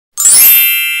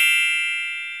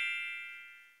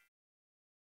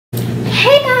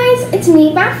guys, it's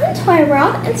me back from Toy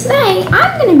World, and today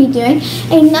I'm going to be doing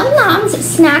a Noms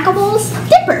Snackables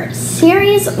Dipper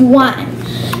Series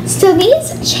 1. So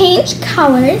these change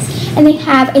colors, and they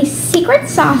have a secret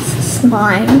sauce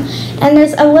slime, and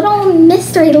there's a little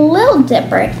mystery little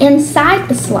dipper inside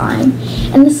the slime,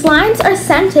 and the slimes are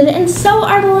scented, and so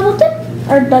are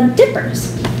the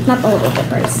dippers, not the little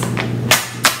dippers.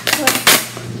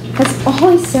 That's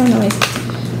always so noisy.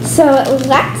 So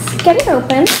let's get it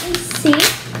open and see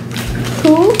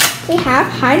who we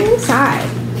have hiding inside.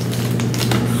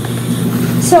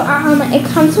 So it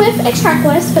comes with a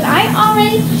checklist, but I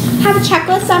already have a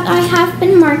checklist that I have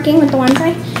been marking with the ones I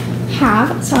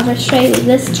have. So I'll just show you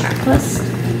this checklist.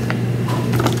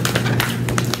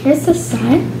 Here's the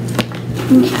slime.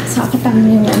 Okay, so I'll put that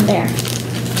new one there.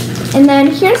 And then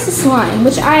here's the slime,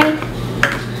 which I'm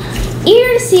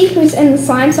eager to see who's in the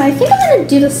slime. So I think I'm gonna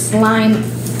do the slime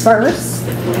first.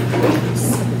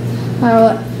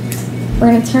 So we're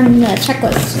going to turn the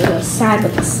checklist to the side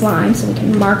with the slime so we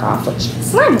can mark off which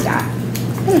slime we got.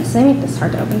 Goodness, they make this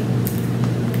hard to open.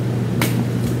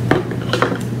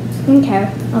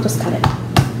 Okay, I'll just cut it.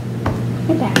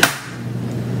 Like that.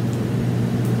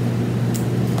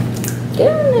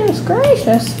 Goodness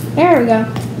gracious. There we go.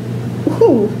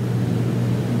 Ooh.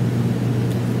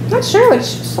 Not sure which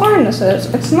slime this is.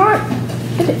 It's not,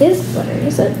 it is glitter,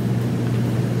 is it?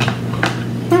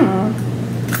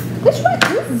 Which one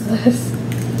is this?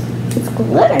 It's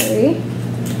glittery.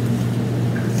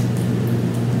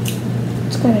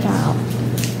 Let's get it out.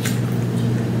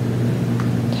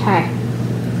 Okay.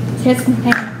 Here's the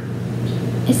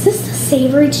thing. Is this the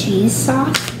savory cheese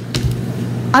sauce?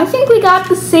 I think we got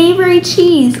the savory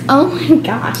cheese. Oh my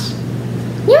gosh.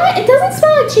 You know what? It doesn't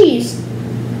smell like cheese.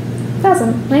 It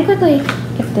doesn't. Let me quickly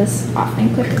get this off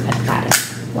and quickly put that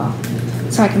in. Well,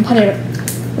 so I can put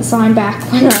the slime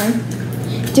back when I'm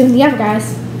doing the other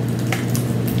guys.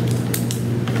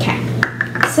 Okay,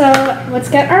 so let's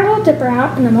get our little dipper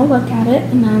out and then we'll look at it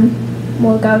and then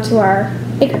we'll go to our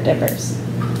bigger dippers.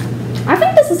 I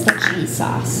think this is the cheese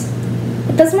sauce.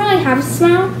 It doesn't really have a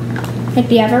smell like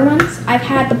the other ones. I've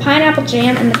had the pineapple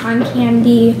jam and the cotton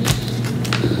candy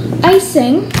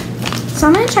icing. So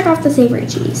I'm gonna check off the savory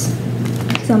cheese.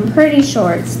 So I'm pretty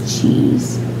sure it's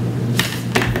cheese.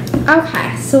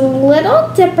 Okay, so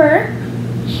little dipper.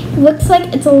 Looks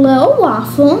like it's a little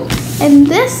waffle, and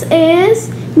this is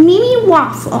Mimi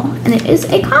Waffle, and it is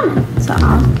a common. So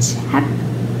I'll check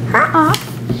her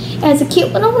off. It has a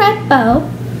cute little red bow.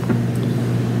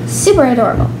 Super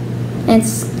adorable. And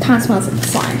it kind of smells like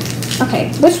slime.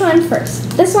 Okay, which one first?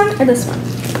 This one or this one?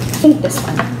 I think this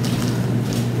one.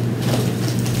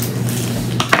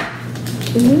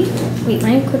 Ooh, wait,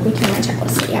 let me quickly turn my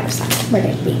checklist to the other side. Where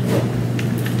did it be?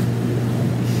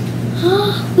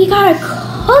 We got a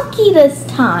cookie this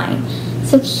time.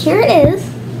 So here it is.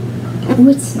 Ooh,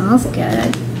 it smells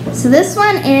good. So this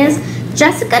one is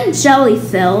Jessica Jelly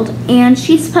Filled, and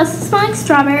she's supposed to smell like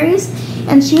strawberries,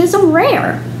 and she is a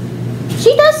rare.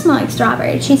 She does smell like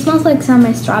strawberry. She smells like some of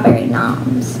my strawberry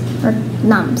Noms, or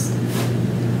Noms.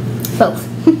 Both.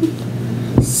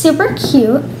 Super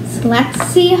cute. So let's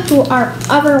see who our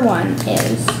other one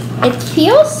is. It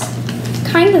feels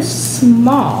kind of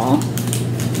small.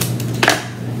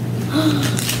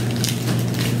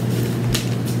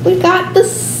 We got the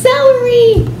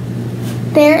celery.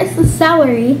 There's the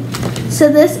celery. So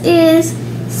this is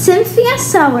Cynthia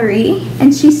Celery,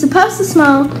 and she's supposed to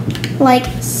smell like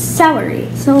celery.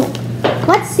 So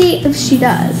let's see if she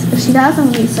does. If she does, I'm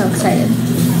gonna be so excited.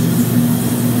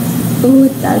 Ooh,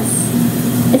 it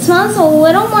does. It smells a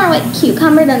little more like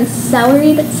cucumber than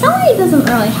celery, but celery doesn't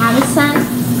really have a scent.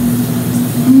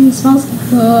 It smells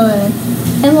good.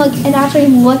 And look, it actually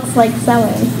looks like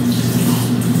celery.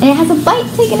 And it has a bite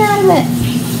taken out of it.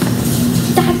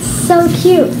 That's so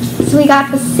cute. So we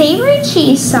got the savory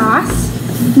cheese sauce,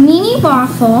 Mimi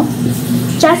Waffle,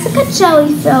 Jessica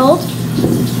Jelly Filled,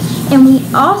 and we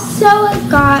also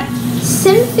got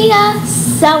Cynthia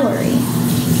Celery.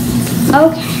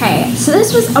 Okay, so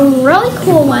this was a really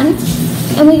cool one,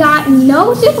 and we got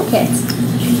no duplicates.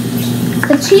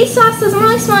 The cheese sauce doesn't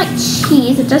really smell like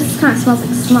cheese, it just kind of smells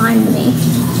like slime to me.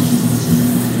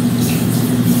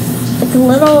 It's a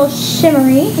little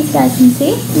shimmery, as you guys can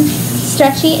see.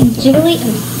 Stretchy and jiggly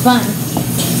and fun.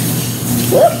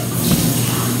 Whoop.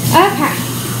 Okay,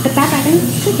 put that back in the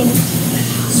chicken.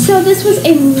 So this was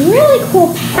a really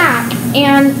cool pack,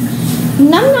 and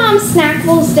Noms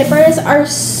Snackables Dippers are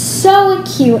so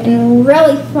cute and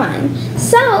really fun.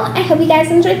 So I hope you guys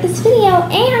enjoyed this video,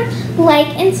 and like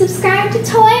and subscribe to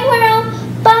Toy World.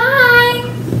 Bye!